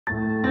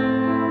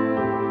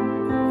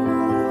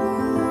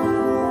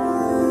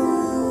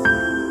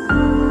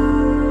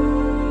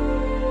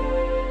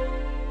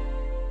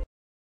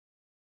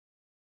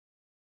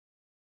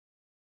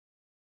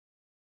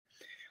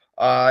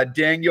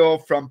Daniel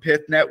from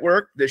Pyth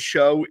Network, the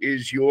show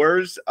is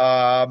yours.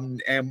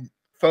 And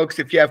folks,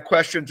 if you have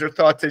questions or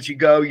thoughts as you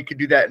go, you can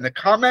do that in the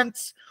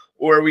comments,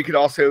 or we could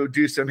also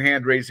do some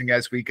hand raising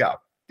as we go.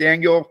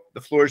 Daniel,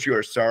 the floor is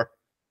yours, sir.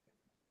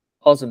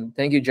 Awesome.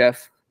 Thank you,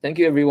 Jeff. Thank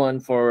you, everyone,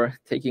 for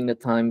taking the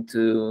time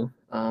to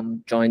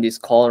join this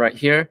call right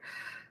here.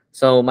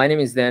 So my name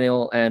is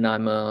Daniel, and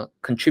I'm a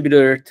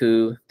contributor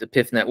to the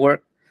Pyth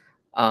Network.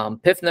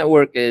 Pyth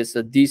Network is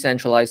a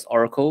decentralized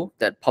oracle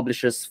that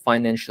publishes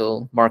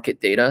financial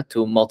market data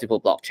to multiple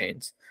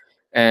blockchains.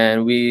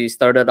 And we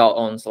started out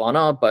on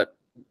Solana, but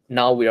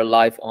now we are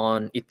live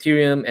on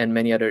Ethereum and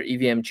many other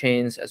EVM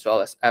chains, as well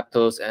as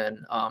Aptos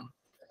and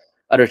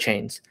other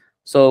chains.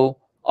 So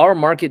our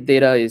market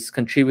data is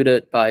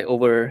contributed by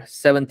over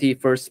 70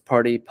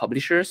 first-party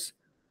publishers,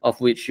 of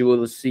which you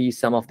will see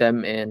some of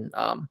them in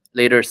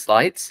later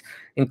slides,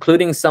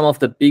 including some of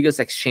the biggest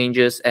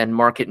exchanges and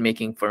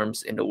market-making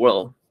firms in the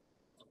world.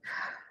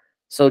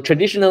 So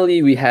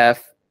traditionally, we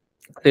have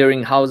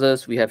clearing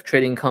houses, we have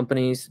trading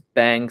companies,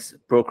 banks,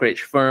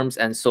 brokerage firms,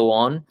 and so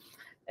on.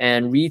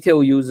 And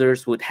retail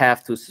users would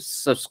have to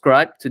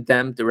subscribe to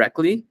them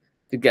directly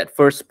to get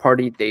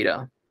first-party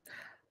data.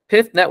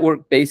 Pyth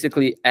Network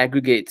basically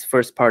aggregates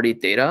first-party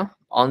data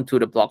onto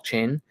the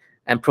blockchain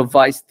and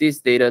provides this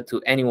data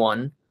to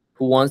anyone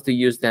who wants to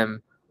use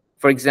them.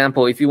 For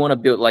example, if you want to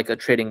build like a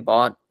trading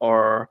bot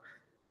or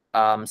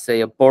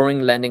say a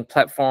borrowing lending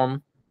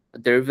platform,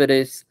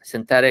 derivatives,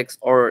 synthetics,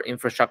 or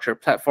infrastructure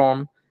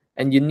platform,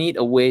 and you need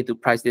a way to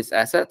price these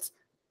assets,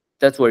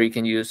 that's where you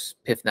can use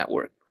Pyth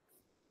Network.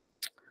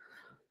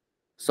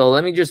 So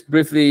let me just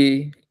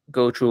briefly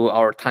go through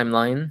our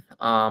timeline.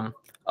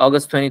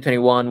 August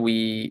 2021,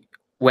 we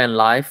went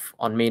live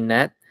on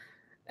mainnet,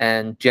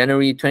 and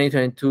January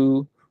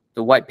 2022,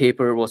 the white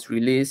paper was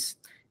released.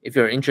 If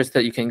you're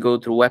interested, you can go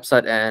to the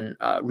website and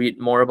read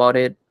more about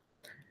it.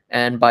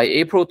 And by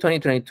April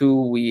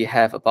 2022, we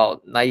have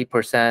about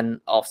 90%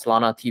 of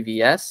Solana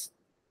TVS.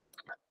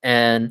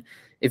 And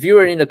if you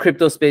were in the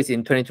crypto space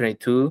in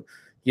 2022,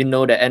 you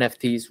know that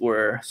NFTs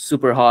were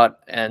super hot.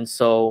 And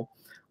so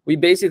we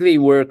basically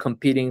were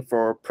competing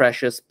for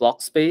precious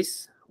block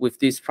space with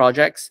these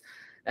projects.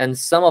 And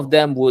some of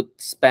them would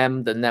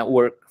spam the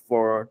network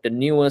for the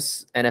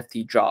newest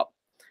NFT drop.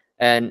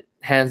 And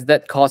hence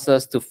that caused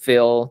us to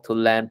fail to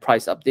land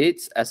price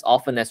updates as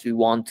often as we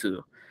want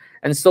to.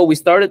 And so we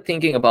started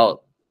thinking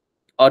about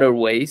other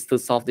ways to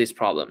solve this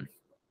problem.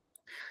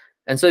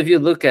 And so if you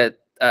look at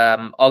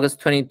August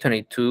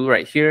 2022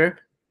 right here,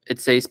 it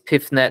says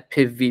PythNet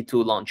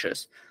PythV2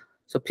 launches.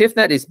 So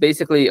PythNet is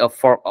basically a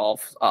fork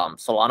of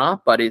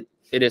Solana, but it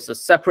is a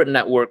separate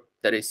network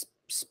that is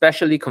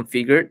specially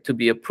configured to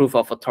be a proof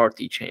of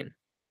authority chain.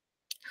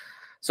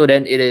 So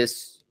then it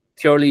is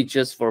purely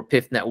just for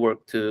Pyth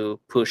Network to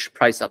push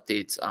price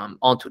updates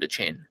onto the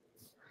chain.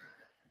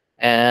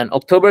 And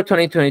October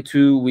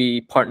 2022,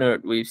 we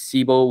partnered with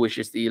Cboe, which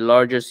is the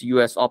largest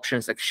US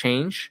options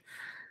exchange.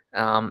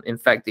 In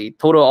fact, the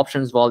total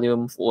options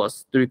volume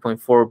was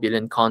 3.4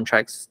 billion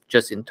contracts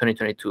just in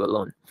 2022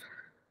 alone.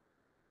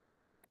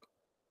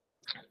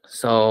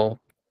 So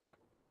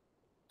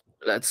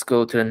let's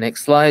go to the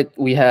next slide.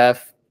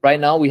 Right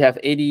now we have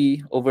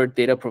 80 over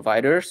data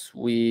providers.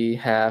 We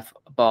have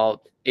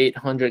about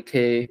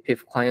 800K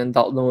Pyth client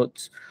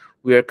downloads.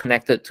 We are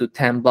connected to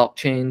 10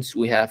 blockchains.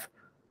 We have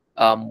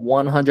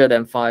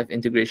 105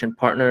 integration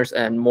partners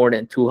and more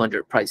than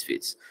 200 price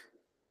feeds,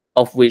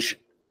 of which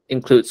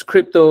includes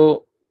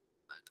crypto,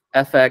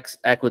 FX,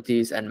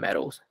 equities, and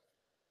metals.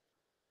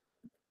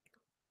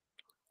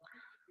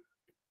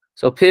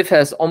 So Pyth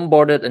has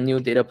onboarded a new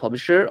data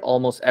publisher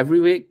almost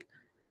every week.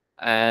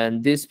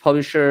 And this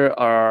publisher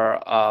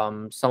are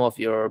some of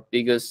your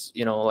biggest,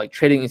 like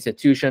trading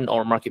institution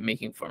or market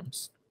making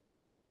firms.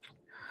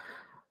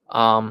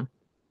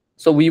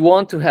 So we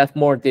want to have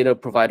more data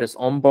providers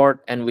on board,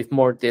 and with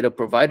more data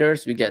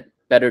providers, we get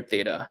better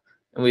data.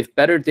 And with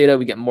better data,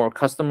 we get more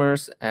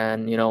customers,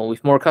 and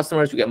with more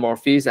customers, we get more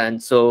fees,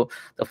 and so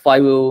the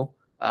flywheel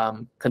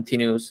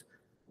continues,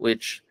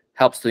 which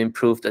helps to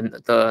improve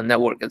the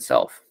network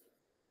itself.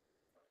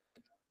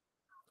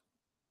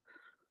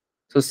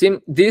 So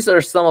these are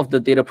some of the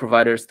data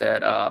providers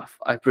that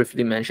I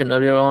briefly mentioned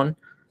earlier on.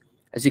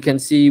 As you can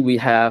see, we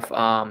have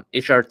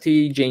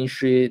HRT, Jane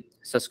Street,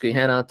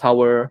 Susquehanna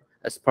Tower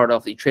as part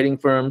of the trading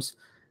firms.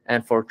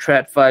 And for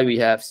TradFi, we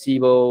have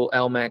Cboe,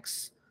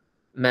 LMAX,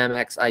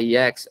 MEMX,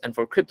 IEX. And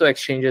for crypto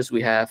exchanges,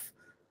 we have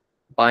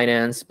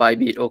Binance,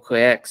 Bybit,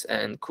 OKX,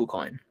 and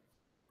KuCoin,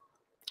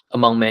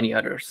 among many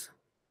others.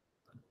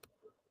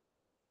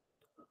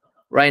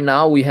 Right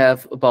now, we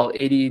have about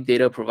 80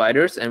 data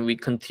providers, and we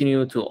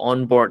continue to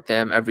onboard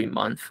them every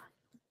month.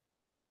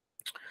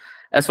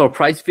 As for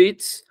price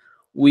feeds,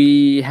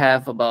 we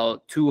have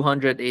about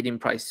 218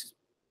 price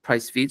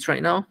feeds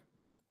right now.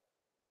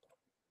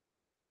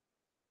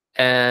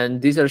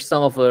 And these are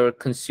some of our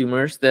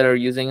consumers that are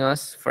using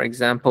us. For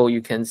example,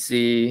 you can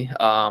see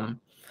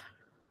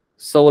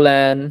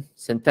Solana,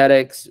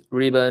 Synthetics,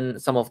 Ribbon,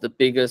 some of the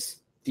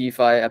biggest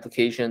DeFi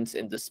applications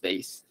in the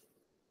space.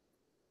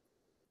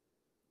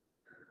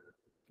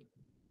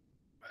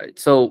 Right.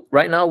 So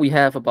right now we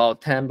have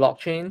about 10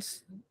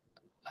 blockchains.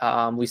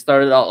 We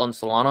started out on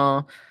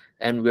Solana,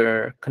 and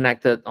we're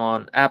connected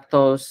on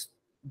Aptos,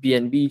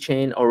 BNB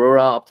chain,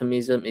 Aurora,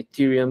 Optimism,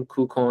 Ethereum,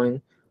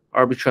 KuCoin,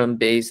 Arbitrum,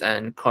 Base,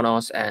 and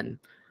Kronos, and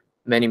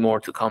many more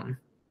to come.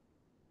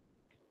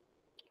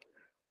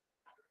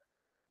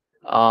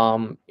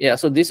 Yeah,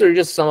 so these are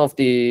just some of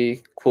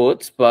the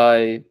quotes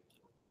by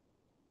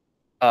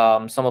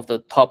some of the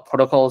top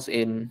protocols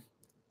in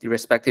the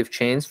respective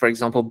chains. For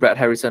example, Brad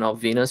Harrison of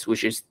Venus,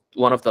 which is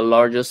one of the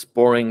largest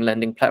borrowing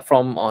lending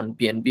platform on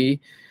BNB,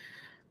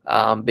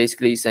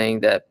 basically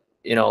saying that,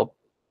 you know,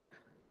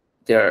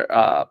 they're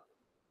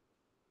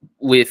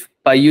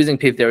by using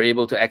Pyth, they're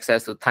able to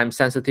access the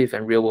time-sensitive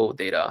and real-world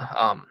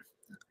data.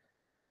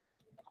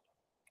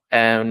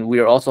 And we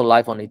are also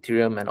live on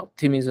Ethereum and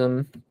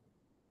Optimism,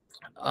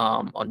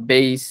 on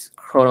Base,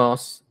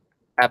 Kronos,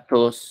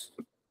 Aptos,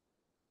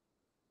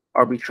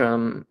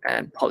 Arbitrum,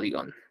 and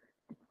Polygon.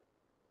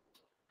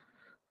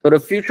 So the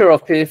future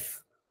of Pyth,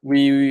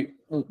 we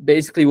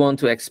basically want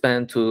to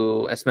expand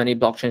to as many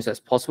blockchains as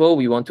possible.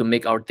 We want to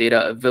make our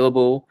data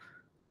available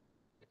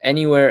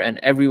anywhere and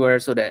everywhere,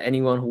 so that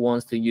anyone who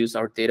wants to use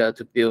our data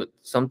to build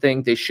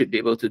something, they should be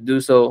able to do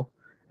so.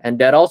 And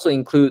that also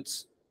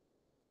includes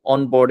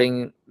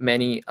onboarding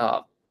many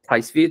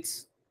price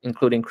feeds,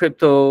 including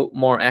crypto,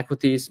 more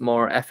equities,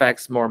 more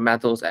FX, more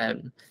metals,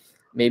 and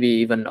maybe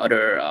even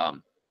other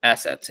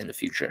assets in the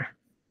future.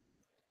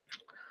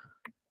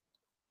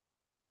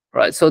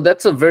 Right, so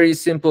that's a very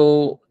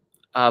simple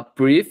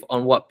brief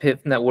on what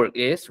Pyth Network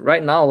is.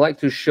 Right now, I'd like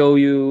to show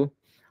you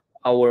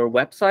our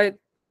website,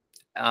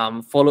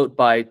 followed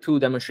by 2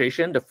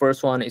 demonstrations. The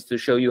first one is to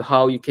show you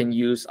how you can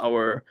use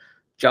our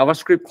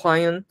JavaScript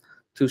client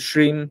to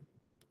stream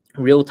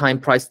real-time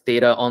price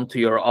data onto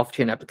your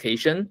off-chain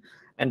application.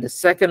 And the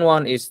second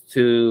one is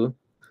to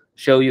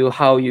show you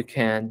how you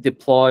can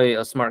deploy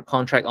a smart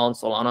contract on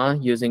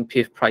Solana using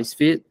Pyth price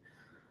feed.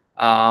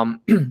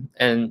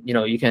 And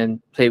you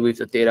can play with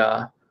the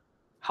data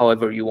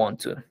however you want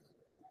to.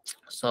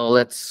 So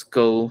let's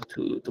go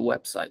to the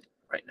website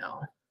right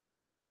now.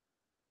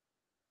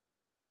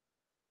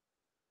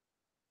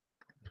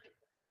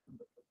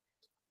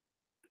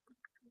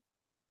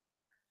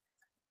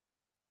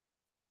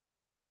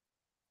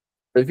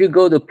 So if you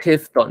go to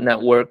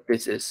pyth.network,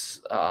 this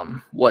is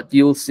what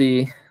you'll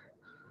see.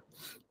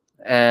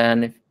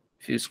 And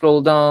if you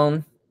scroll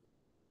down,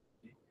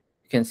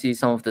 you can see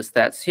some of the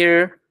stats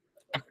here.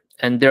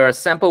 And there are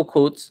sample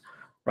codes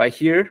right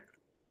here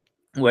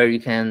where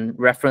you can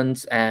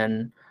reference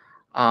and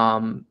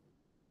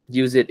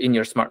use it in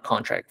your smart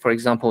contract. For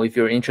example, if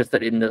you're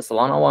interested in the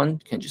Solana one,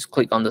 you can just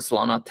click on the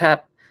Solana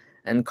tab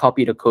and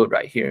copy the code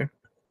right here.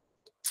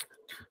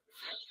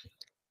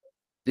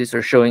 These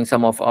are showing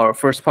some of our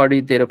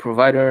first-party data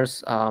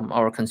providers,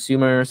 our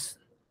consumers,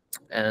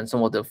 and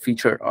some of the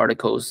featured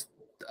articles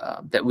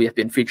that we have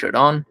been featured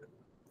on.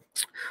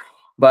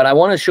 But I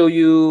want to show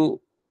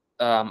you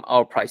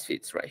our price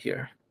feeds right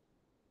here.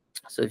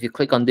 So if you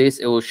click on this,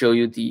 it will show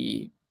you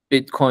the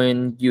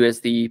Bitcoin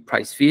USD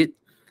price feed.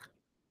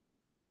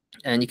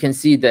 And you can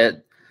see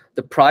that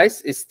the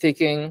price is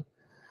ticking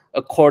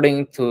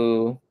according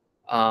to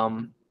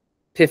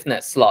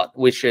PythNet slot,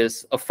 which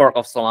is a fork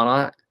of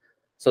Solana.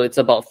 So it's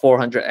about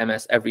 400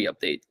 ms every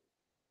update,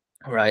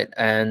 right?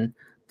 And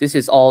this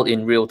is all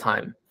in real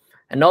time.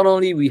 And not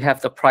only we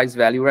have the price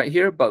value right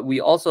here, but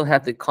we also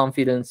have the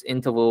confidence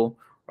interval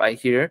right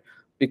here,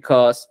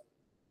 because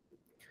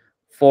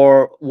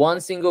for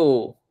one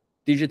single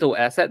digital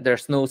asset,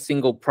 there's no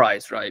single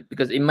price, right?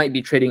 Because it might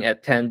be trading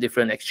at 10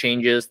 different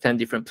exchanges, 10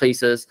 different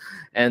places,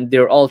 and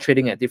they're all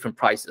trading at different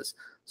prices.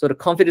 So the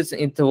confidence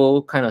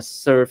interval kind of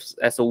serves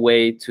as a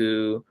way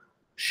to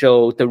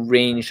show the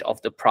range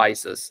of the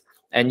prices.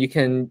 And you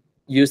can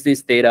use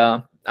this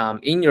data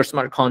in your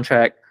smart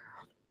contract.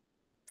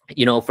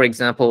 For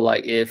example,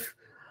 like if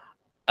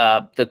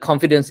the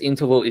confidence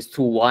interval is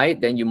too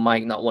wide, then you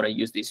might not want to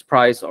use this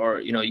price, or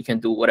you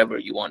can do whatever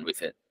you want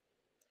with it.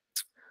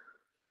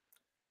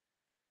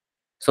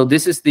 So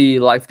this is the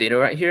live data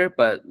right here,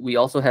 but we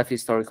also have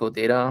historical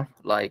data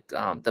like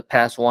the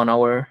past 1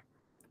 hour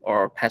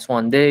or past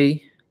 1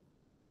 day,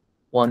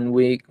 1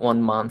 week,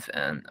 1 month,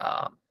 and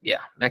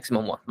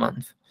maximum 1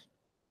 month.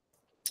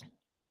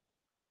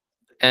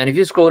 And if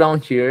you scroll down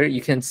here, you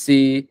can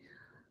see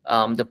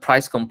the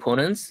price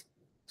components.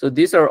 So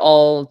these are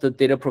all the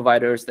data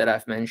providers that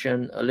I've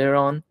mentioned earlier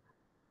on.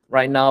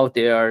 Right now,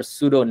 they are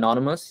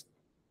pseudo-anonymous.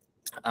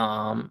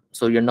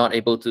 So you're not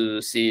able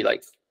to see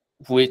like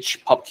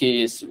which pub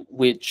key is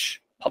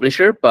which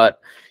publisher, but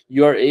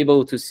you're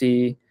able to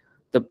see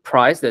the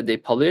price that they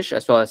publish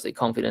as well as the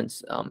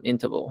confidence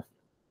interval.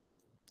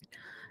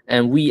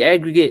 And we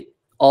aggregate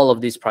all of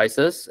these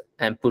prices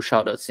and push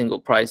out a single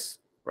price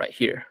right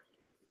here.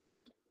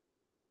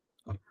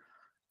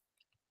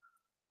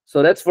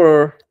 So that's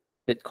for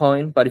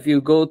Bitcoin. But if you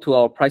go to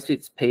our price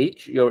feeds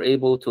page, you're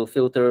able to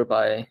filter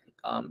by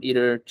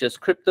either just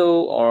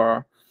crypto,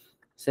 or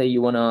say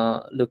you want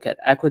to look at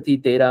equity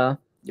data,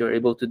 you're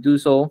able to do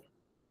so.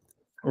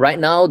 Right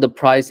now, the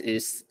price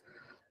is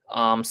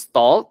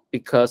stalled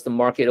because the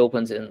market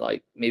opens in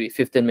like maybe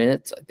 15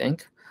 minutes, I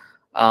think.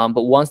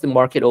 But once the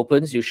market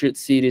opens, you should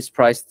see this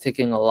price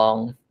ticking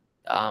along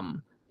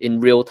in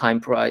real-time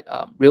price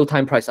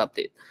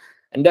update,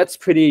 and that's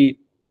pretty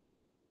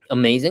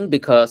amazing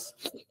because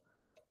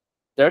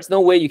there's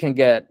no way you can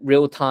get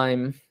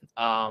real-time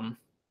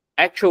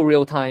actual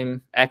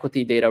real-time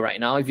equity data right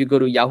now. If you go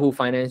to Yahoo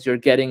Finance, you're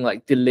getting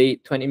like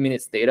delayed 20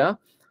 minutes data.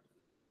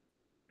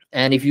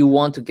 And if you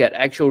want to get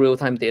actual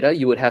real-time data,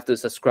 you would have to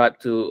subscribe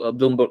to a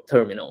Bloomberg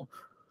terminal.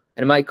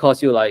 And it might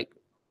cost you like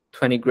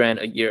 20 grand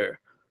a year,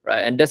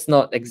 right? And that's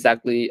not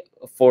exactly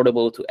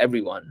affordable to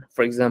everyone.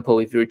 For example,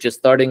 if you're just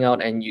starting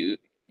out and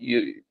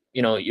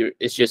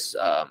it's just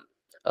a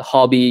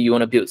hobby, you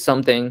want to build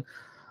something,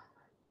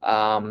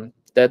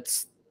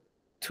 that's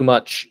too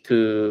much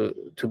to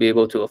be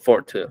able to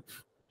afford to.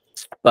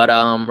 But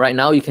right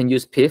now you can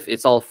use Pyth.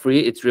 It's all free.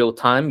 It's real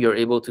time. You're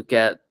able to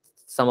get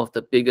some of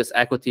the biggest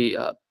equity,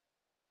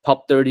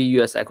 top 30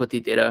 US equity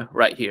data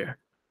right here.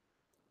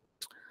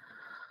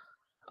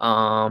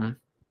 So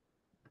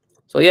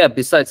yeah,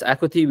 besides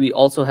equity, we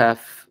also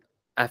have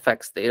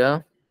FX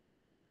data.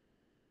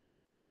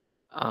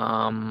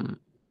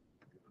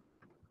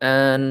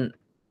 And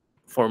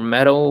for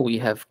metal, we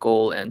have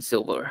gold and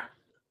silver.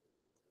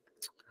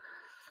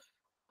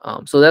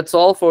 So that's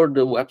all for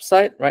the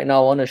website. Right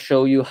now, I want to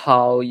show you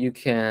how you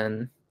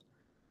can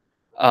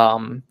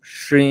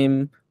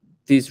stream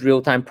these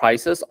real-time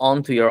prices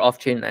onto your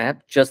off-chain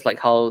app, just like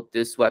how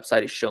this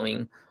website is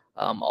showing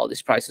all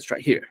these prices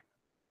right here.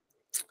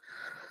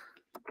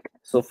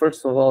 So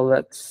first of all,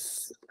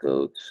 let's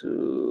go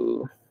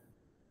to,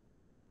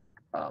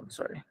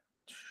 sorry.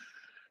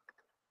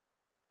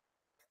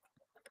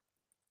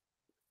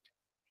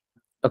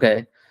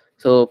 Okay,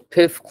 so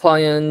Pyth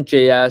client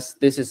JS,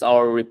 this is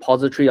our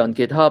repository on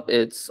GitHub.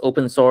 It's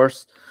open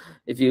source.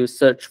 If you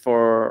search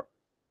for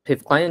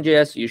Pyth client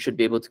JS, you should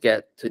be able to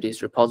get to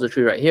this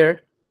repository right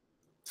here.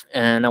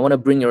 And I want to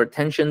bring your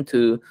attention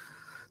to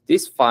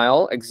this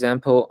file,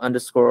 example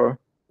underscore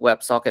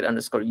WebSocket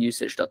underscore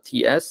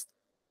usage.ts.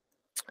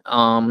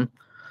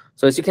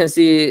 So as you can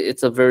see,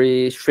 it's a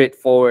very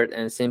straightforward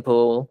and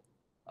simple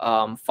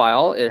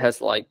file. It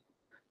has like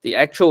the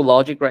actual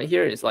logic right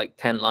here is like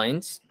 10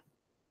 lines.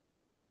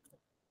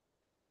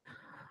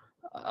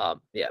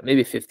 Yeah,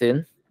 maybe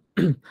 15.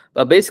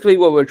 But basically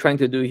what we're trying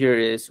to do here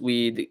is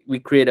we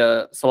create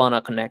a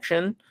Solana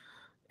connection,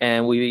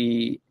 and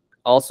we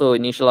also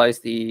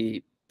initialize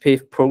the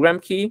Pyth program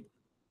key,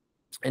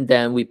 and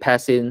then we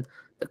pass in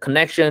the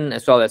connection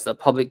as well as the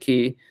public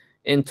key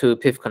into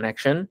Pyth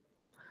connection,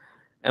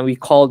 and we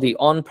call the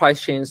on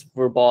price change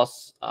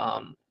verbose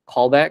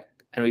callback,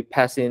 and we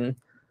pass in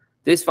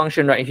this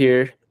function right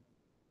here.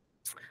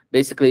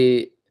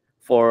 Basically,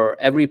 for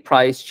every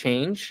price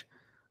change,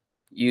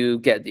 you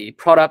get the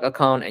product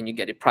account and you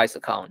get the price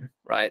account,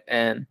 right?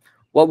 And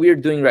what we're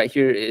doing right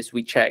here is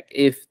we check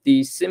if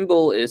the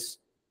symbol is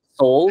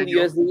sold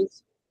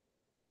USDs.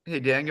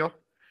 Hey, Daniel.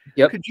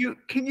 Yep.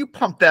 Can you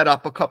pump that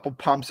up a couple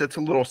pumps? It's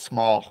a little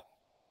small.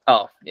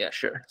 Oh, yeah,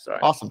 sure. Sorry.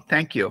 Awesome.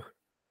 Thank you.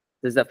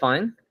 Is that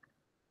fine?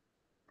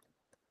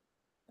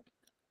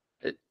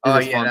 Oh,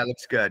 yeah, fun? That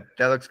looks good.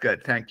 That looks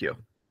good. Thank you.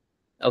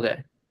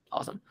 Okay,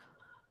 awesome.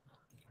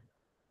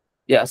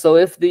 Yeah, so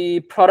if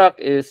the product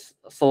is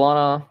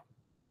Solana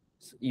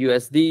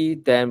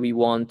USD, then we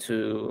want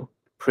to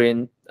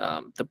print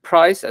the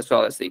price as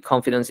well as the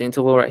confidence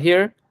interval right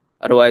here.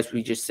 Otherwise,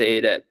 we just say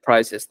that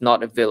price is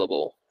not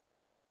available.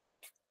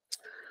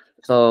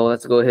 So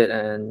let's go ahead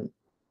and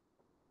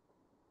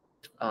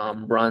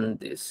run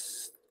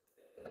this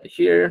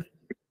here.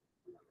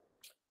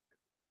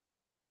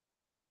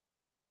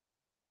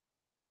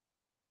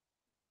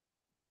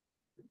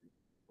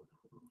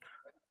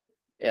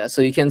 Yeah,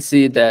 so you can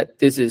see that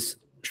this is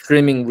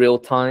streaming real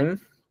time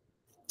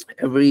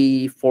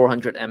every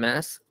 400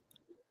 ms,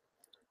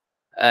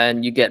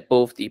 and you get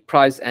both the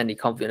price and the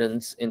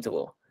confidence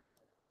interval.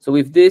 So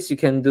with this, you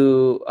can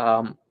do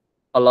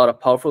a lot of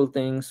powerful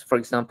things. For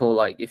example,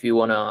 like if you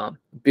want to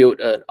build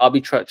an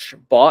arbitrage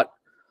bot,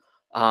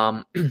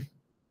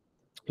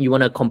 you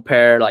want to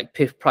compare like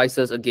Pyth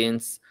prices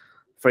against,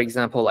 for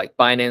example, like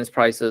Binance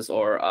prices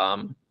or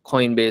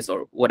Coinbase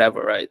or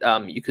whatever, right?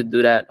 You could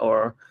do that.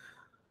 Or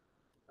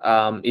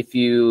if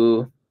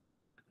you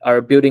are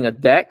building a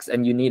DEX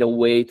and you need a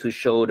way to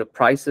show the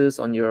prices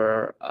on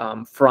your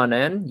front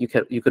end, you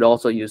could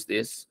also use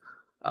this,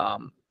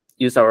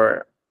 use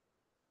our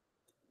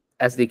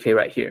SDK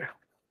right here.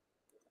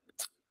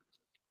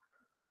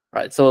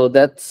 Right, so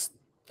that's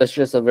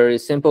just a very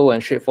simple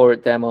and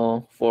straightforward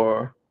demo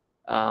for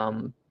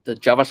the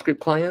JavaScript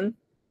client.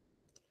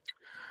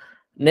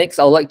 Next,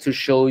 I would like to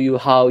show you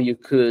how you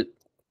could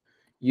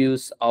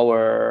use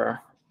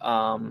our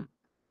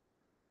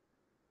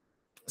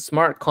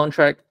smart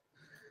contract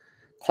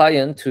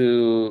client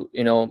to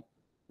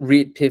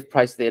read Pyth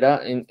price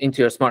data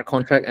into your smart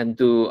contract and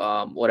do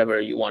whatever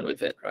you want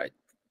with it, right?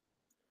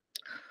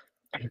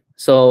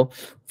 So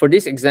for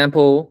this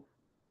example,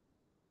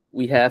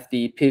 we have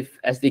the Pyth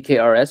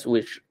SDK-RS,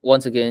 which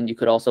once again, you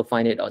could also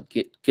find it on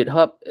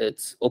GitHub.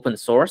 It's open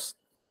source.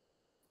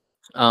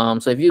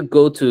 So if you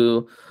go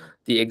to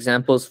the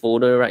examples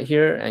folder right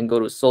here and go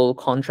to Sol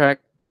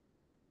contract,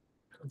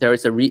 there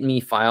is a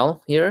README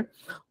file here,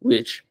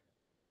 which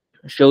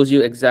shows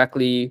you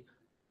exactly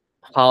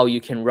how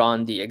you can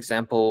run the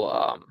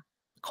example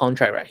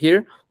contract right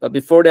here. But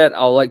before that,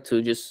 I would like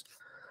to just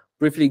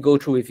briefly go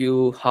through with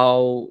you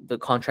how the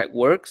contract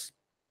works.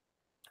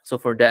 So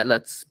for that,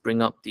 let's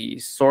bring up the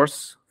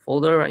source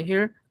folder right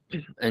here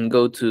and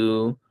go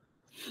to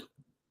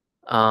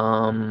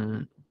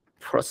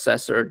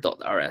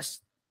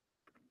processor.rs.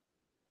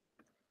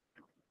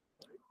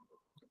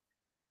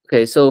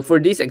 Okay, so for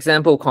this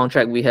example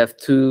contract, we have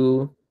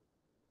two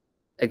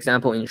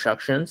example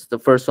instructions. The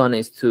first one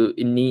is to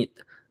init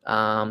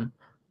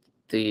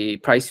the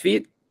price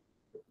feed,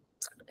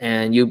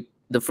 and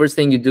the first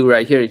thing you do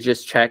right here is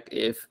just check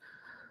if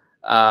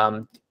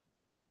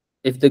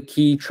the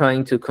key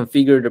trying to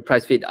configure the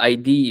price feed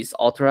ID is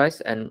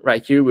authorized, and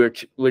right here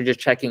we're just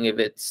checking if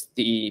it's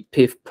the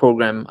Pyth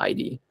program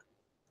ID,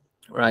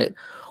 right?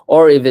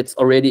 Or if it's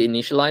already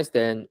initialized,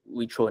 then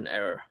we throw an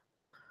error.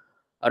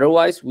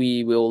 Otherwise,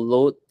 we will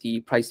load the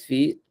price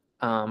feed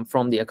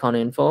from the account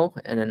info,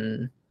 and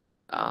then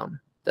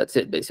that's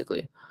it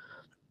basically.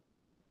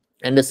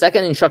 And the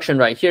second instruction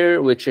right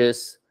here, which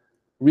is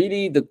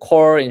really the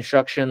core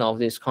instruction of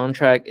this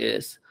contract,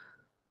 is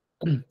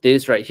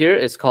this right here.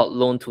 It's called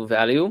loan to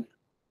value.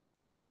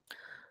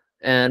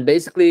 And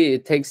basically,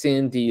 it takes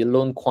in the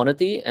loan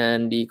quantity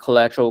and the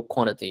collateral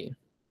quantity.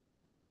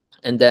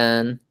 And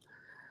then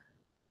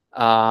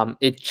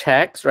it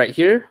checks right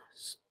here.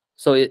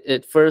 So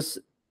it first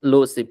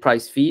loads the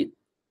price feed,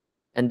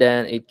 and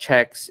then it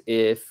checks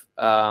if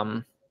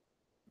the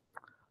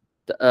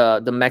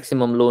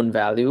maximum loan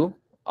value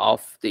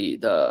of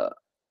the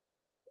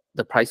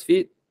price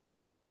feed.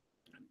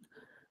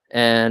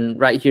 And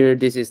right here,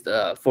 this is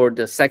for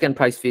the second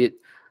price feed,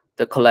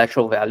 the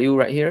collateral value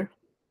right here.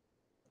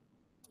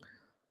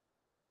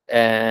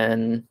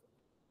 And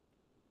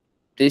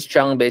this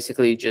chunk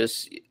basically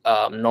just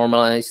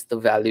normalize the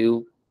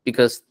value,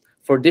 because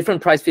for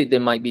different price feed, they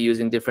might be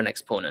using different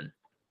exponent.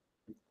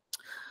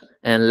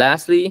 And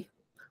lastly,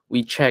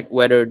 we check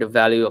whether the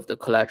value of the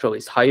collateral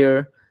is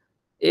higher.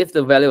 If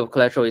the value of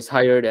collateral is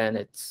higher, then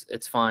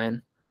it's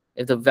fine.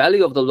 If the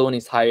value of the loan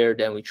is higher,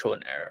 then we throw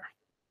an error.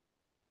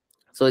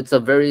 So it's a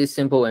very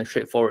simple and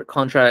straightforward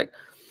contract.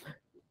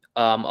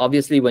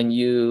 Obviously, when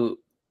you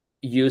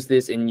use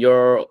this in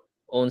your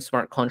own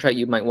smart contract,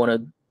 you might want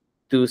to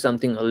do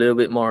something a little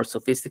bit more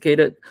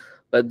sophisticated.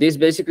 But this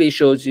basically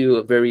shows you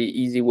a very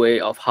easy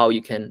way of how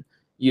you can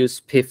use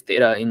Pyth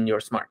data in your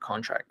smart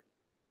contract.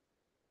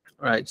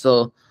 All right,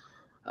 so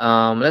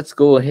let's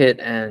go ahead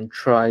and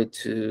try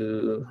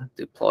to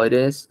deploy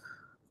this.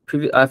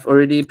 I've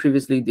already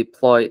previously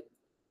deployed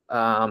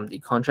the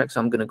contract,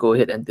 so I'm going to go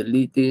ahead and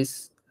delete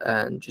this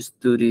and just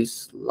do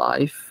this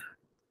live.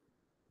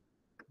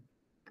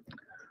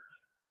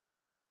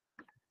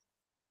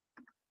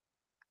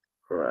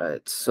 All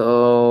right,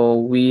 so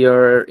we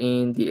are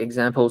in the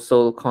example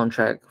Sol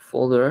contract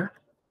folder.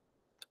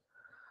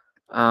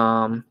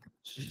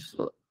 Just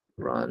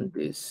run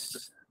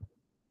this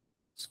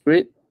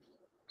script.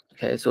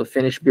 Okay, so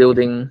finish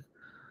building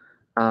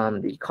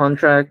the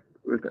contract.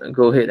 We're going to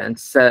go ahead and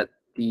set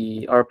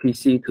the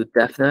RPC to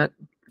DevNet.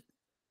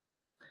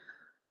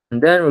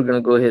 And then we're going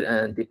to go ahead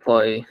and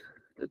deploy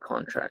the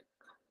contract.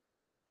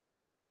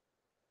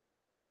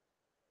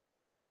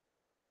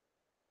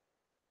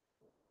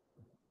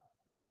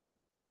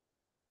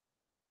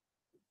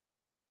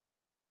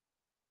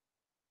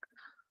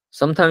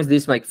 Sometimes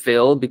this might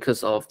fail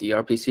because of the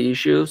RPC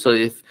issue. So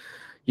if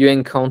you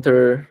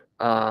encounter,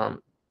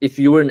 if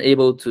you weren't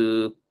able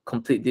to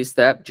complete this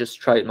step, just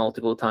try it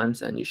multiple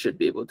times and you should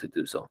be able to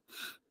do so.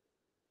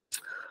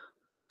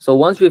 So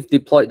once we've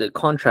deployed the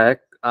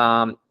contract,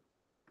 the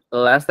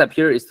last step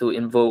here is to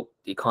invoke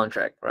the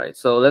contract, right?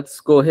 So let's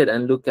go ahead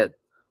and look at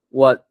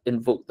what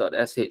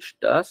invoke.sh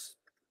does.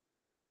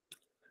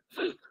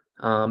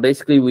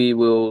 Basically, we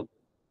will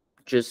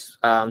just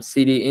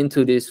cd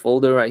into this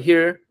folder right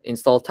here,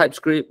 install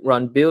TypeScript,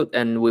 run build,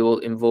 and we'll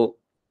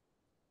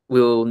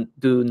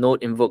do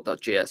node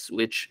invoke.js,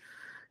 which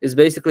is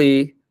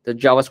basically the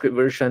JavaScript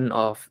version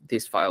of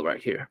this file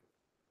right here.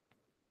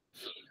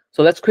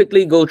 So let's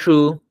quickly go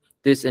through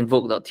this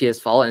invoke.ts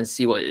file and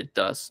see what it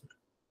does.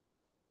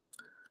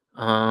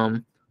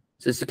 So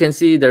as you can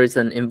see, there is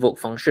an invoke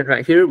function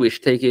right here,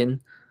 which take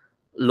in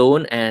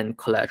loan and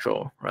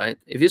collateral, right?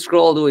 If you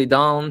scroll all the way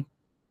down,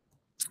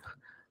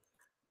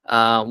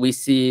 we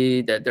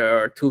see that there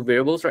are two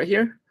variables right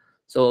here.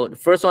 So the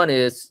first one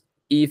is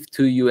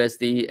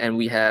ETH2USD, and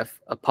we have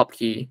a pub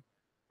key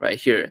right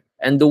here.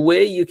 And the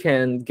way you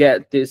can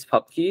get this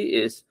pub key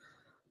is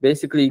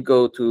basically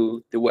go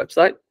to the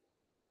website,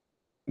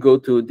 go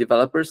to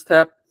Developers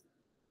tab,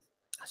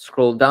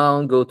 scroll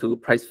down, go to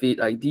Price Feed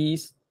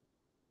IDs,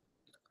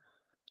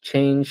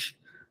 change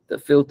the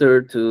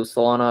filter to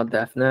Solana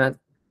DevNet,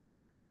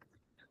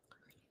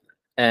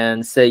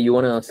 and say you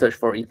want to search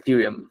for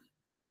Ethereum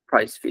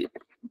price feed.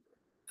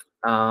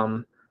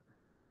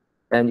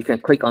 Then you can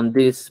click on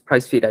this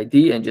price feed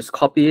ID and just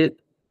copy it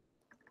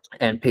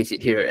and paste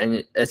it here.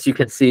 And as you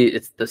can see,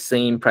 it's the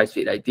same price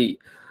feed ID.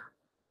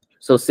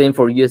 So same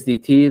for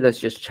USDT. Let's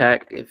just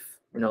check if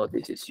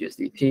this is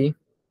USDT.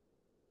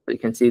 So you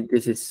can see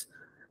this is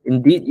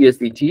indeed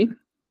USDT.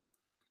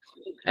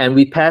 And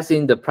we pass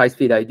in the price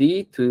feed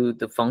ID to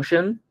the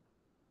function.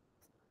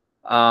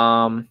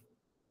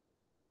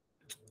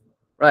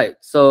 Right.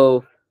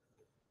 So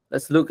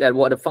let's look at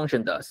what the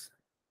function does.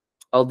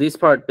 Well, this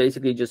part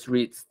basically just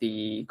reads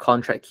the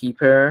contract key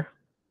pair.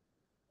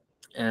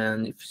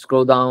 And if you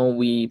scroll down,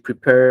 we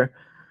prepare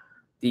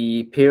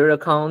the pair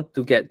account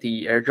to get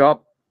the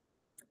airdrop.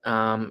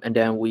 And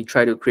then we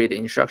try to create an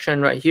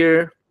instruction right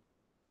here.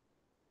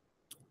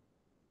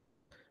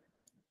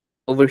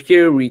 Over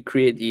here, we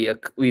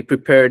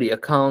prepare the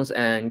accounts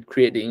and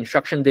create the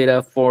instruction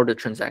data for the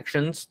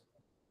transactions.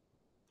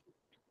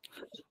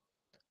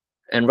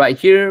 And right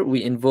here,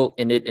 we invoke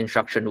init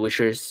instruction, which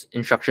is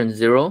instruction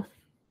 0.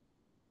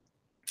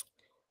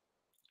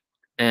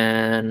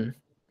 And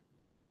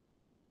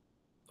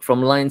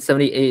from line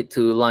 78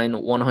 to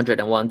line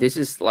 101, this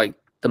is like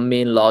the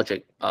main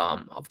logic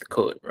of the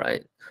code,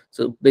 right?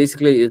 So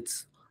basically,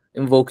 it's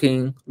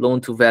invoking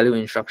loan to value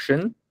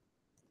instruction.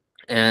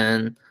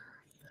 And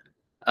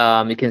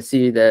you can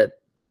see that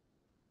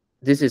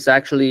this is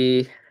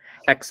actually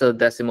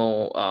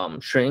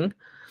hexadecimal string.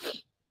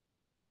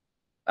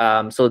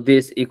 So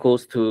this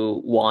equals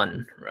to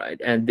 1,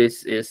 right? And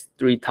this is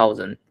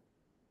 3,000.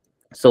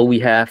 So we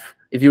have,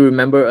 if you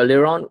remember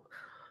earlier on,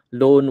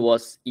 loan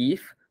was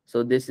ETH.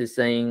 So this is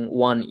saying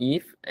 1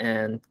 ETH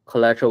and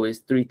collateral is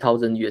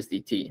 3,000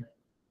 USDT.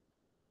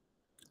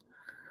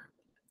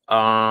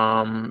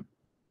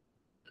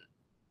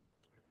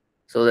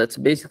 So that's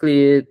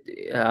basically it.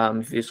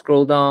 If you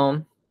scroll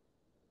down,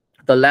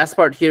 the last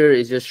part here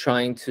is just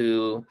trying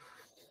to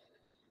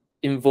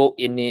invoke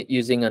init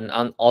using an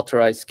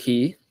unauthorized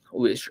key,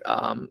 which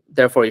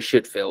therefore it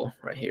should fail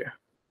right here.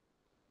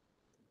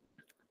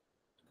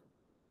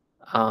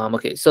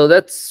 Okay, so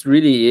that's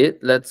really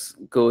it. Let's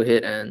go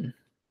ahead and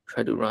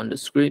try to run the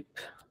script.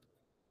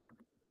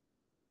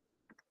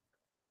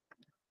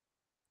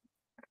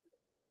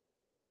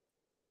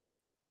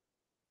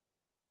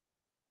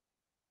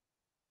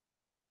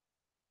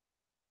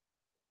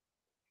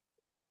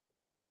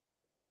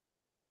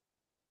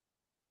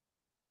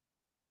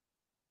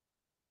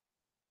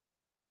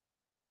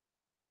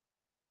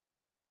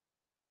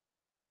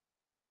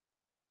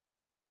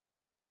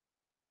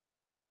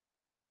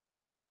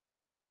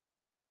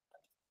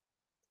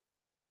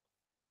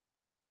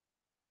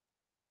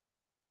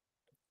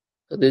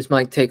 So this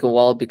might take a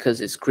while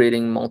because it's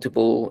creating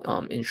multiple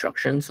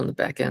instructions on the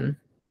back end.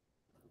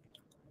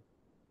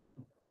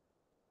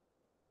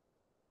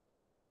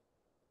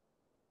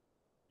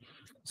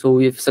 So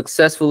we've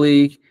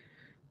successfully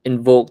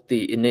invoked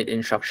the init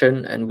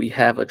instruction, and we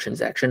have a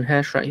transaction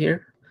hash right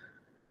here.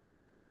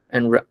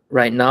 And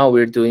right now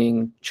we're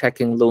doing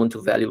checking loan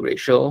to value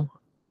ratio.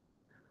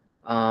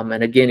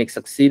 And again, it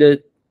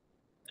succeeded.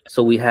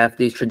 So we have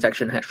this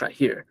transaction hash right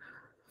here.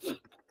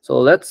 So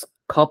let's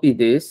copy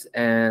this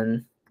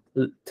and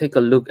take a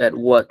look at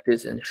what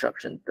this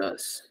instruction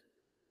does.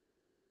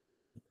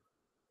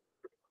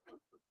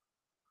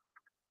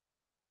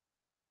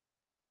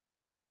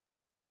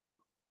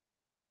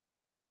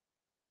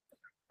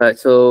 All right,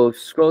 so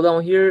scroll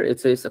down here, it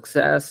says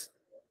success.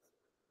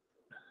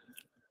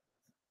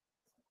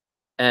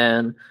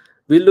 And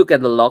we look at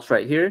the logs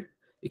right here.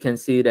 You can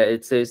see that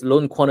it says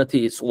loan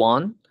quantity is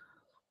 1,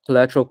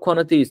 collateral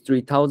quantity is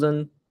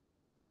 3,000,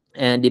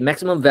 and the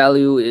maximum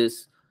value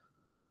is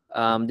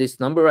this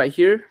number right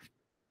here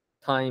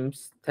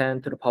times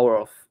 10 to the power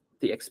of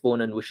the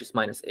exponent, which is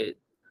 -8.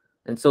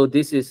 And so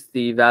this is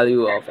the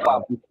value of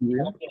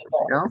Ethereum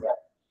right now.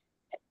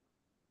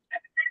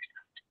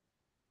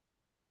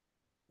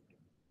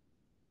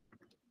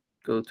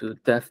 Go to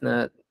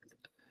DevNet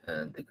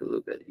and take a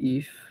look at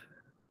ETH.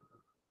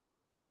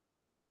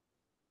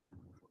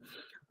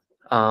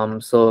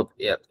 So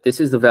yeah, this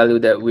is the value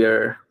that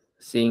we're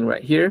seeing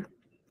right here.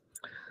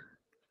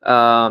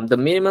 The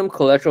minimum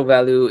collateral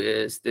value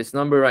is this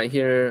number right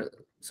here.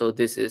 So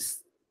this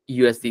is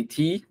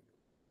USDT,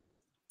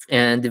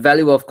 and the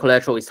value of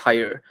collateral is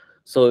higher.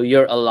 So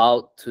you're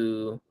allowed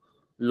to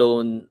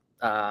loan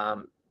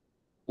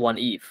 1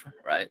 ETH,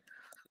 right?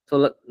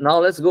 So now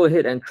let's go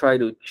ahead and try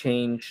to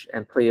change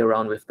and play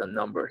around with the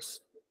numbers.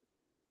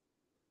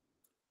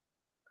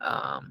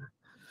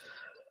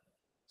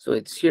 So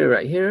it's here,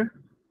 right here.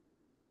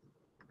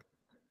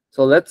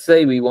 So let's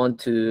say we want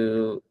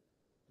to,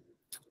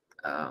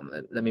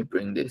 let me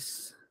bring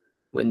this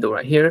window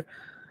right here.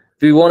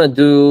 If we want to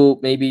do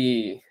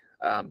maybe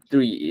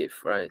 3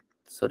 ETH, right?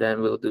 So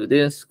then we'll do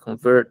this,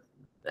 convert,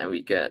 and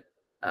we get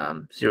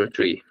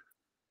 0.3.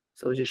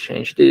 So just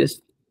change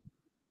this.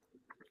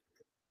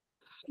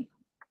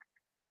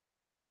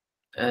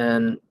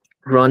 And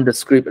run the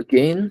script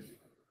again.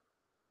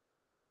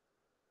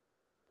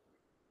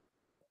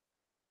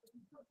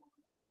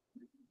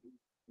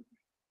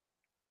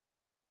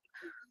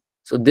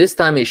 So this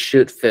time it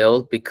should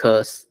fail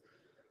because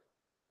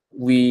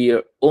we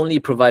only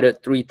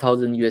provided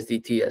 3,000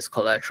 USDT as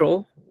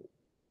collateral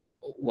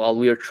while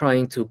we are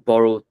trying to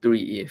borrow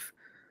 3 ETH.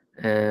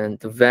 And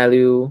the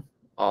value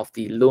of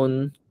the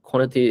loan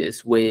quantity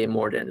is way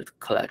more than the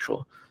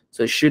collateral.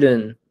 So it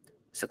shouldn't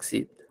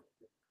succeed.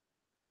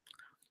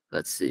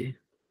 Let's see.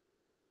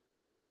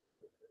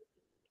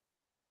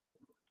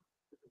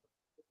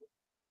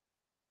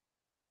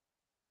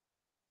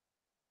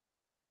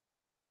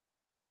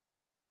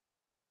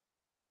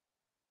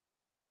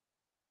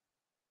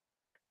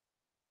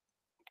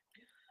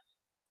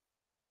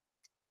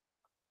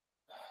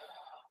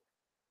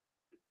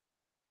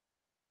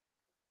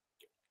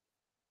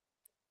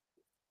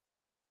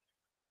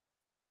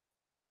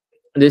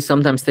 This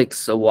sometimes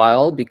takes a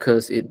while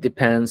because it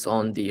depends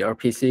on the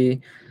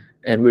RPC,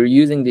 and we're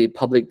using the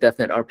public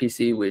DevNet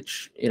RPC,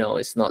 which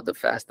is not the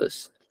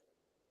fastest.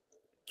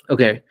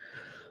 Okay,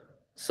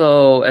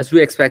 so as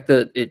we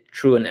expected, it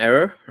threw an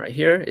error right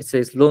here. It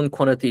says loan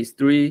quantity is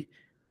 3,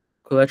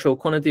 collateral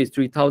quantity is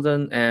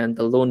 3,000, and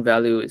the loan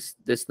value is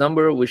this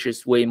number, which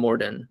is way more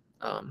than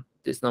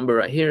this number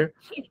right here.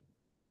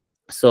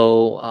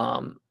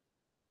 So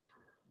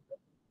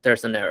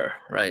there's an error,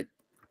 right?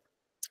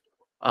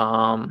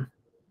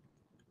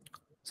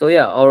 So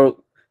yeah, or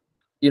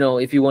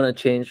if you want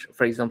to change,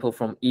 for example,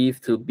 from ETH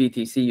to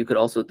BTC, you could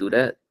also do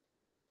that.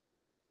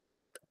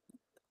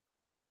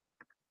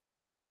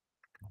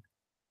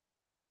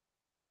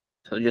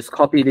 So just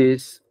copy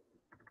this,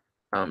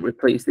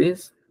 replace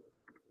this,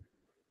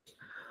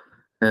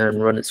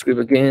 and run the script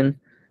again.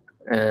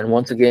 And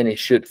once again, it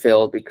should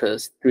fail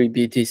because 3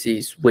 BTC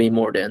is way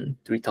more than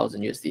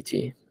 3,000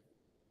 USDT.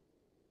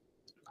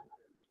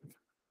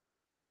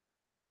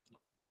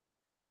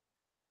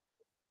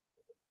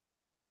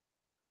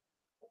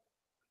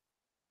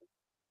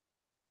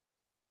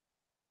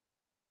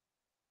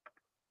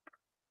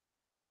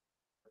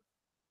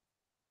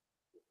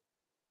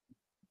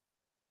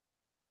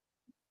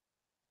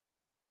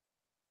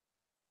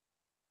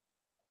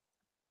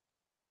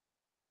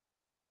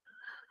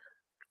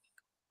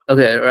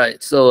 Okay,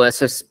 right. So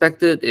as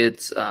expected, it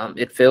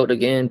failed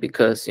again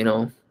because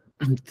the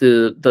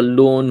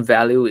loan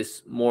value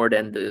is more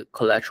than the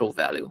collateral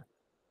value.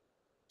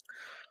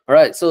 All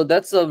right, so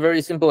that's a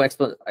very simple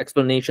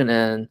explanation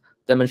and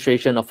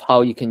demonstration of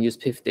how you can use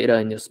Pyth data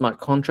in your smart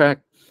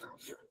contract.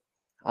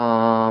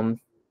 Any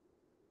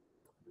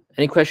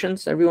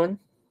questions, everyone?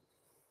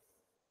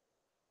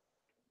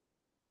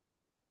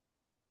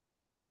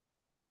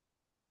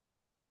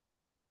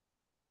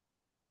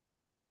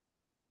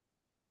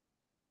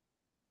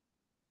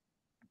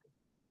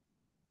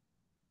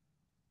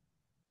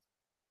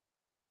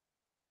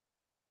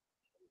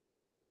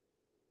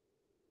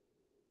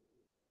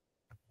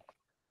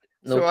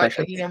 No So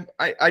questions?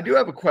 I do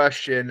have a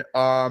question.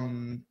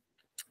 Because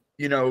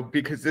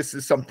this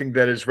is something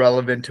that is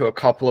relevant to a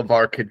couple of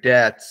our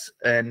cadets,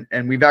 and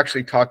we've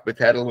actually talked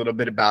with Ed a little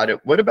bit about it.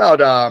 What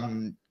about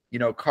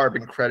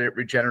carbon credit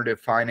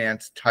regenerative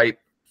finance type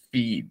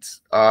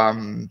feeds?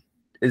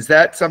 Is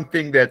that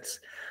something that's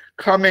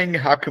coming?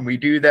 How can we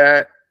do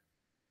that?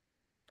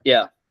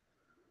 Yeah,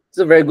 it's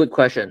a very good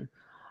question.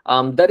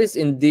 That is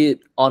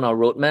indeed on our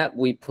roadmap.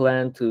 We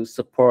plan to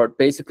support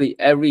basically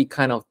every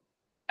kind of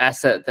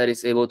asset that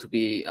is able to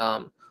be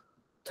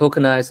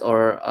tokenized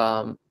or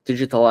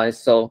digitalized.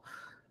 So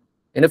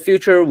in the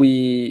future,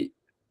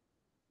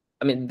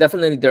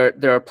 definitely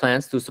there are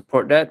plans to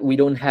support that. We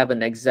don't have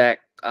an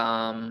exact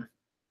time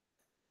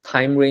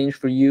range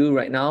for you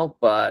right now,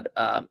 but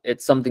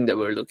it's something that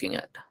we're looking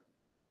at.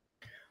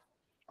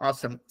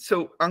 Awesome.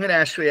 So I'm going to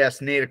actually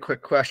ask Nate a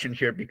quick question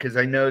here because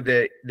I know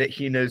that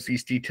he knows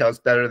these details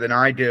better than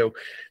I do.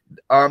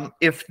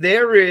 If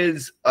there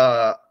is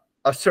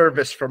a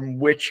service from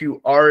which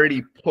you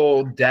already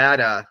pull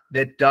data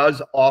that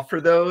does offer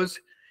those,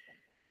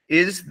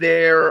 is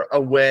there a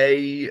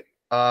way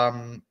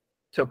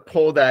to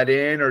pull that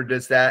in, or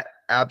does that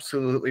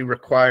absolutely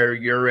require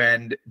your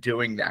end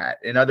doing that?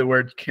 In other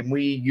words, can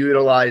we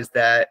utilize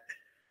that,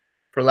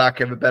 for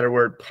lack of a better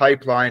word,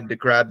 pipeline to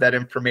grab that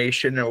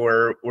information,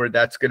 or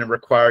that's going to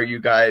require you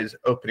guys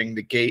opening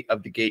the gate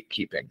of the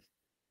gatekeeping?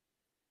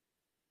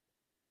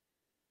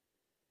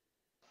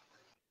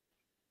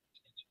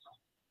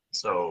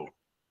 So,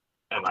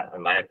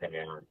 in my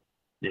opinion,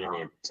 you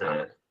need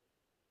to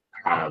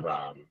have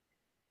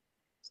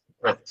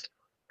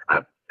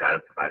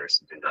data providers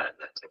to do that.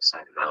 That takes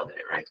time to validate,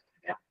 right?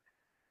 Yeah.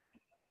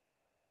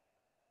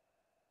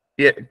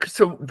 Yeah.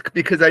 So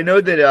because I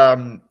know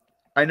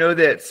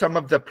that some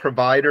of the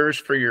providers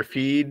for your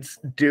feeds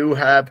do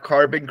have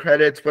carbon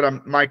credits,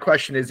 but my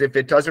question is, if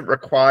it doesn't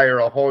require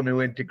a whole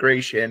new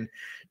integration,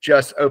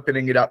 just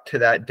opening it up to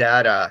that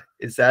data,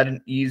 is that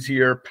an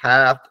easier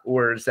path,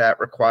 or does that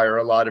require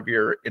a lot of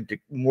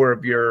more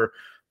of your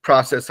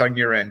process on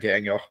your end,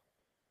 Daniel?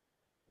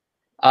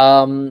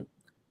 No,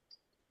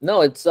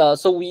 it's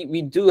so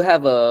we do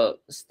have a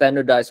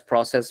standardized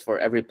process for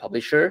every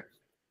publisher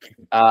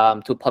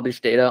to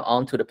publish data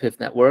onto the Pyth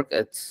network.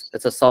 It's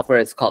a software.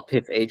 It's called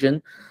Pyth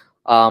Agent.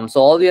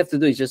 So all you have to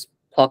do is just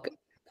plug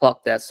plug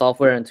that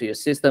software into your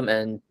system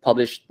and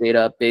publish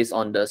data based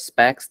on the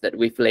specs that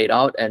we've laid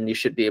out, and you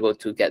should be able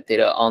to get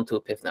data onto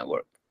a Pyth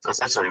network. So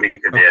essentially, we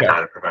could be a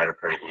data provider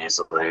pretty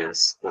easily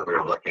is what we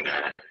were looking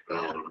at.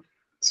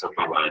 So if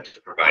we wanted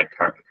to provide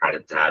carbon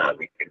credit data,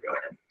 we could go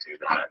ahead and do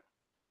that.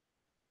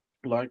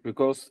 Like,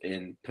 because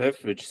in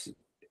Pyth,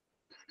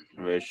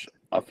 which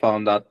I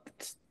found out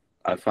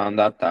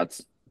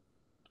that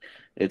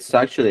it's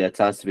actually, it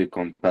has to be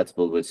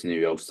compatible with New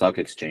York Stock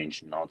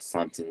Exchange, not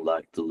something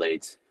like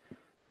delayed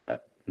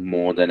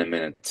more than a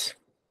minute.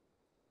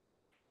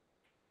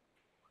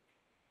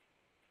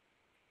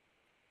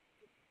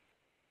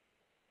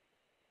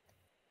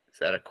 Is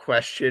that a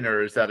question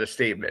or is that a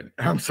statement?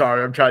 I'm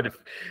sorry, I'm trying to.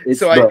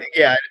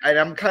 Yeah, and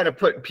I'm kind of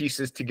putting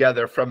pieces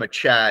together from a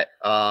chat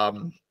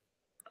about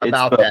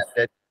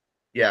that.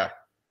 Yeah.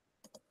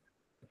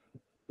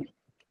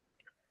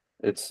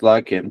 It's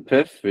like in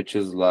Pyth, which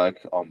is like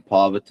on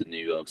par with the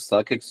New York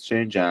Stock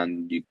Exchange,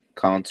 and you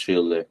can't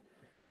really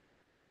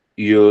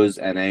use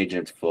an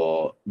agent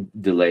for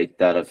delayed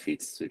data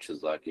feeds, which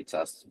is like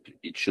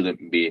it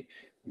shouldn't be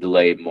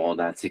delayed more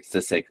than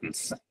 60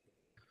 seconds.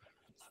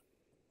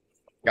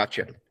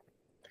 Gotcha.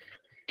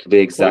 To be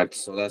exact,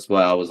 so that's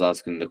why I was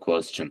asking the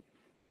question.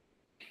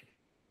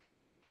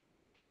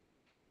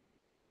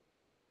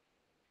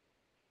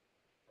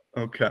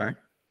 Okay.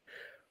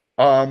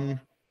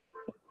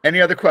 Any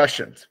other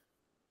questions?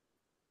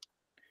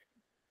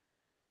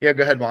 Yeah,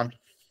 go ahead, Juan.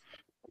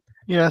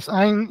 Yes,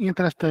 I'm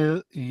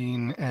interested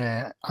in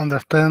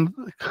understand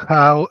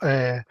how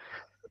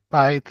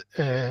Pyth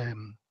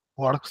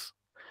works.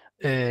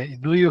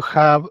 Do you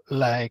have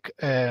like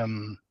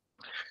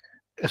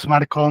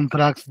smart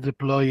contracts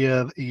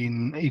deployed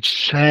in each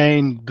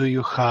chain? Do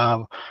you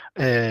have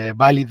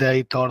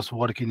validators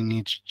working in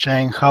each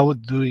chain? How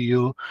do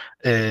you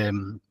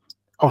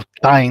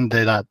obtain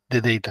the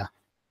data?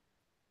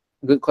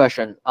 Good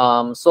question.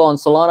 So on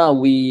Solana,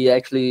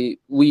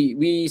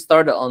 we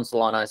started on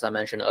Solana, as I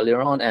mentioned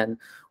earlier on, and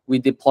we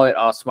deployed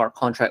our smart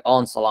contract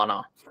on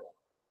Solana.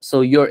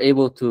 So you're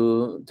able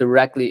to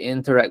directly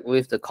interact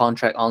with the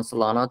contract on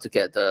Solana to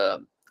get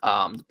the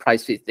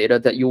price feed data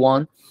that you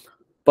want.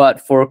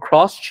 But for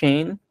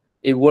cross-chain,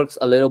 it works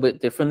a little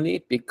bit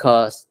differently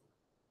because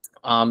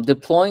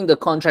deploying the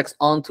contracts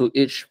onto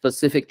each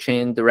specific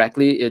chain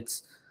directly,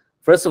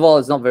 first of all,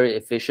 it's not very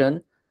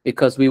efficient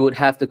because we would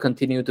have to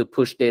continue to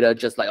push data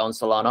just like on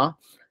Solana.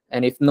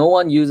 And if no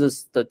one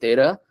uses the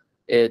data,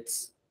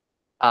 it's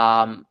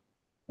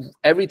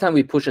every time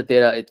we push the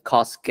data, it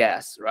costs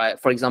gas, right?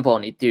 For example,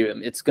 on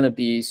Ethereum, it's going to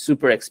be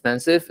super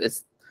expensive.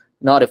 It's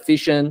not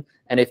efficient.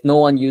 And if no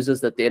one uses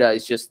the data,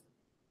 it's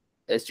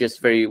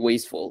just very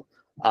wasteful.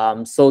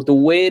 So the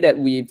way that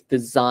we've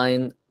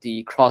designed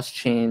the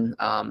cross-chain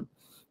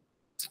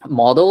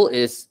model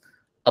is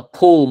a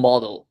pool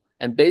model.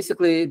 And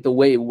basically, the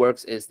way it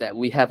works is that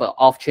we have an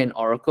off-chain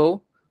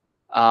oracle,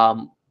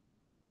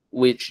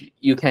 which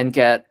you can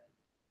get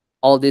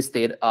all this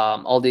data,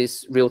 all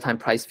these real-time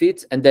price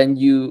feeds, and then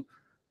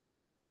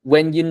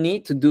when you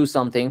need to do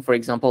something, for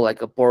example,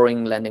 like a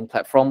borrowing lending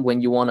platform,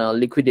 when you want to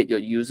liquidate your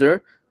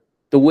user,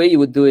 the way you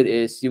would do it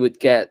is you would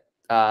get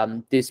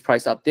these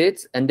price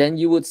updates, and then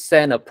you would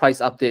send a price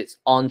update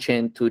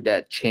on-chain to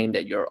that chain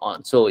that you're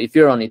on. So if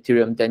you're on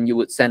Ethereum, then you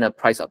would send a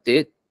price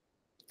update.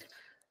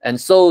 And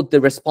so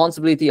the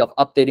responsibility of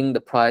updating the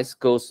price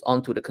goes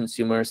onto the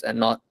consumers and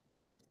not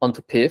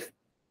onto Pyth.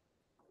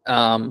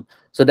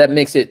 So that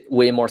makes it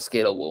way more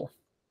scalable.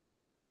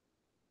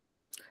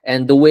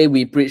 And the way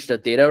we bridge the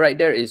data right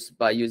there is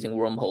by using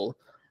Wormhole.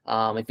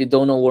 If you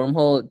don't know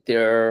Wormhole,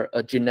 they're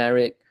a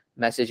generic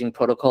messaging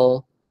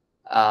protocol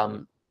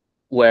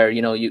where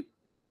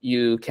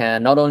you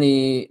can not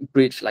only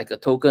bridge like a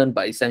token,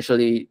 but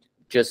essentially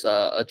just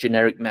a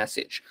generic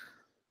message.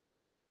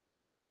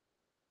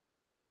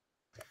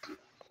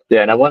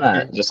 Yeah, and I want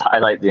to just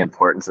highlight the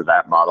importance of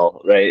that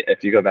model, right?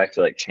 If you go back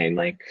to like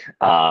Chainlink,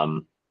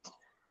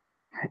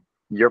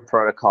 your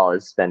protocol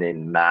is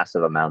spending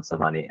massive amounts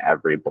of money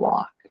every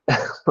block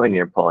when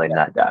you're pulling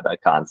that data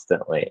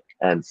constantly.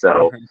 And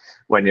so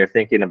when you're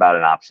thinking about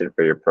an option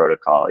for your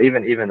protocol,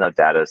 even though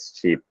data is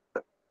cheap,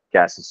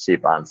 gas is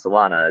cheap on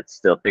Solana, it's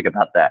still think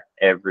about that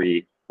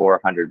every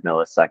 400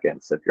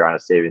 milliseconds. If you're on a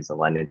savings and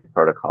lending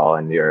protocol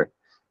and you're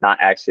not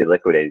actually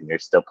liquidating, you're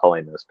still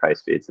pulling those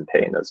price feeds and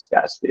paying those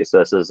gas fees. So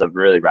this is a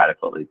really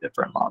radically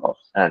different model,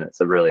 and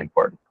it's a really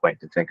important point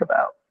to think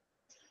about.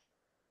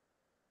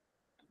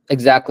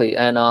 Exactly,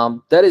 and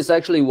that is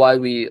actually why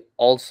we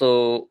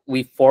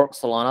forked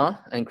Solana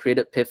and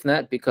created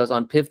PythNet, because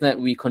on PythNet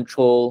we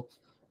control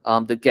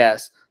the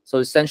gas. So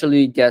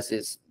essentially, gas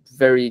is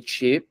very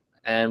cheap,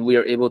 and we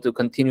are able to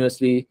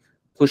continuously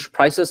push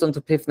prices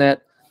onto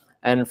PythNet.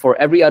 And for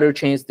every other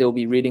chains, they'll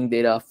be reading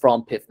data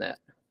from PythNet.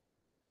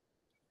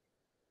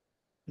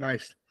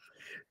 Nice.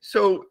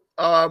 So,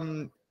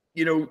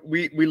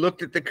 we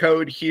looked at the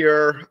code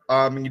here,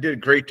 and you did a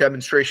great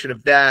demonstration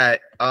of that.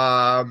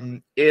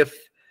 If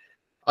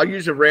I'll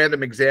use a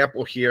random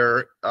example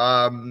here,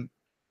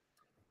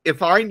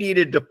 if I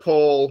needed to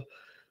pull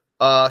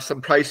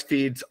some price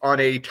feeds on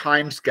a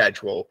time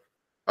schedule.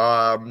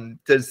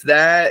 Does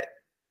that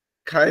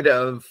kind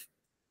of,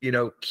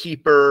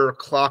 keeper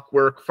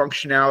clockwork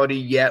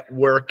functionality yet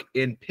work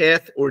in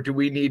Pyth, or do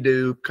we need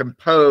to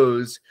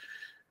compose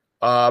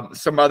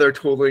some other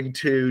tooling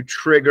to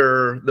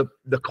trigger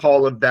the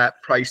call of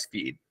that price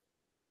feed?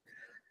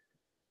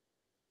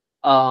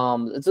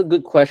 It's a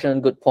good question,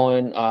 good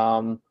point.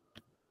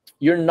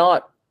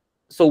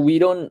 So we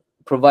don't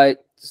provide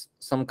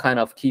some kind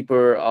of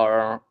keeper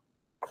or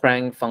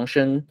crank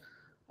function,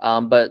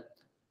 but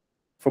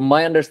from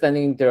my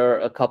understanding, there are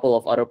a couple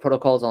of other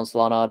protocols on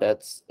Solana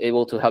that's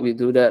able to help you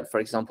do that. For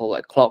example,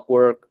 like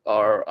Clockwork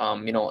or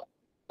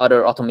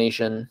other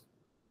automation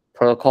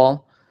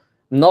protocol.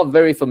 I'm not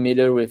very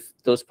familiar with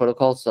those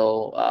protocols,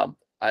 so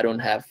I don't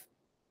have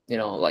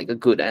like a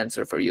good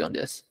answer for you on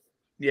this.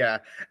 Yeah,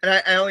 and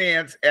I only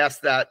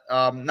asked that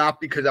not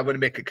because I want to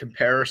make a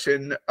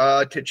comparison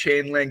to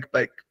Chainlink,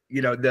 but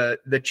the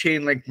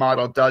Chainlink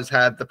model does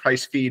have the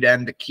price feed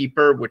and the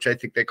keeper, which I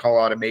think they call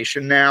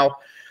automation now.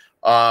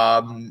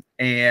 So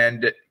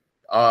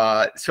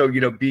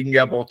being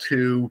able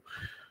to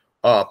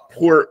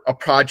port a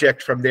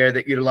project from there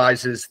that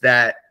utilizes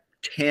that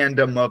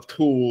tandem of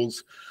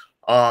tools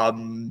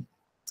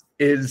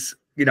is,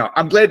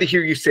 I'm glad to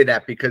hear you say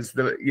that, because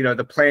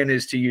the plan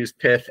is to use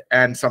Pyth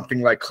and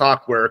something like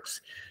Clockworks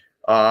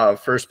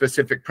for a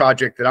specific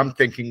project that I'm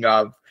thinking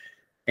of,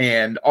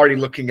 and already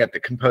looking at the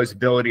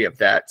composability of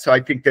that. So I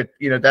think that,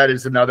 that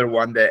is another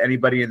one that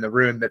anybody in the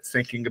room that's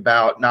thinking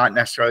about not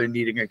necessarily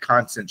needing a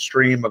constant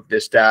stream of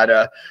this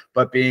data,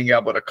 but being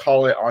able to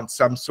call it on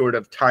some sort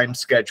of time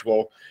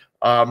schedule,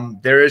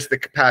 there is the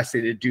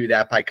capacity to do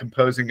that by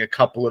composing a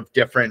couple of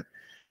different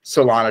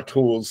Solana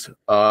tools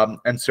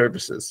and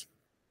services.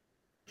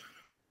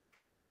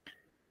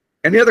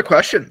 Any other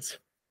questions?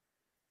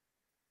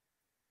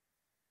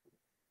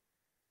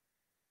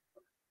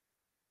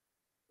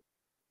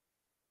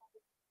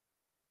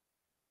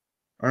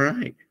 All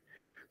right.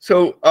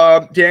 So,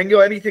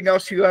 Daniel, anything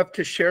else you have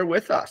to share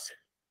with us?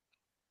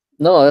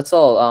 No, that's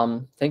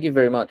all. Thank you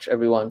very much,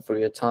 everyone, for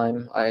your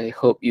time. I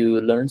hope you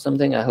learned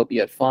something. I hope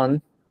you had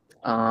fun.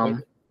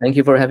 Thank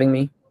you for having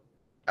me.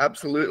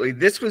 Absolutely.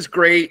 This was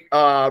great.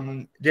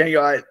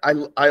 Daniel,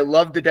 I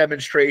love the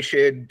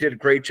demonstration. Did a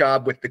great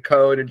job with the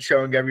code and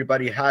showing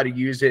everybody how to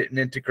use it and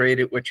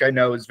integrate it, which I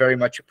know is very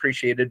much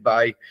appreciated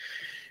by,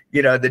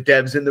 the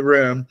devs in the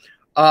room.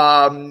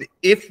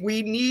 If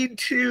we need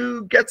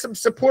to get some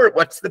support,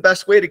 what's the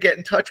best way to get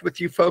in touch with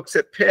you folks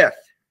at Pyth?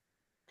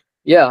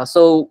 Yeah,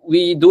 so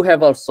we do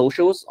have our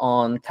socials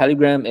on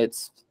Telegram.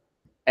 It's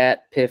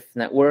 @Pyth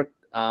Network,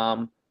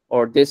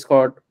 or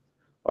Discord,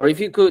 or if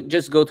you could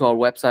just go to our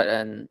website,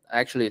 and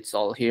actually it's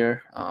all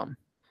here.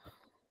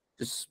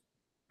 Just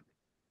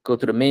go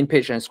to the main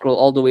page and scroll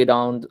all the way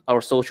down.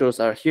 Our socials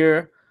are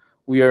here.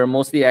 We are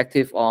mostly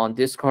active on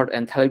Discord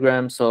and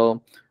Telegram,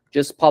 so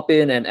just pop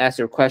in and ask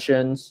your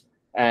questions,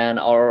 and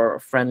our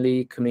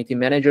friendly community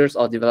managers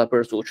or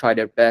developers will try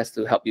their best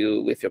to help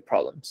you with your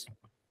problems.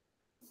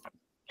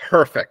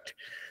 Perfect.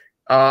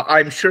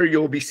 I'm sure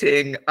you'll be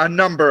seeing a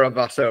number of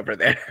us over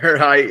there.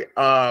 I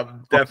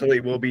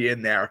definitely will be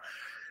in there.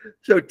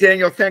 So,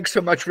 Daniel, thanks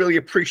so much. Really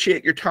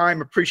appreciate your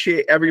time.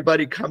 Appreciate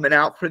everybody coming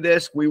out for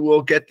this. We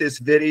will get this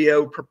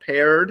video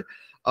prepared.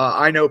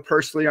 I know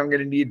personally I'm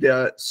going to need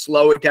to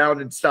slow it down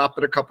and stop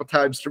it a couple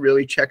times to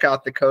really check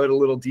out the code a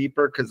little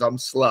deeper, because I'm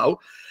slow.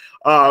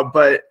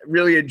 But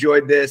really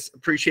enjoyed this.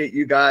 Appreciate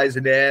you guys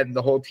and Ed and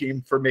the whole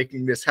team for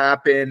making this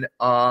happen.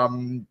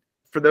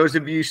 For those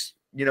of you,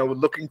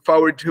 looking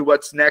forward to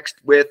what's next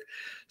with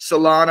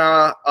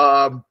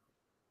Solana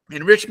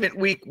Enrichment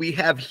Week, we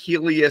have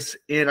Helios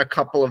in a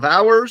couple of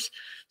hours.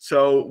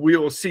 So we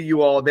will see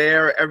you all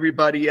there.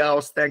 Everybody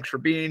else, thanks for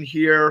being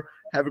here.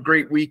 Have a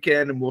great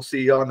weekend, and we'll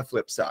see you on the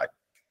flip side.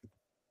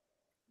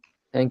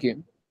 Thank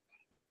you.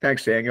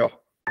 Thanks, Daniel.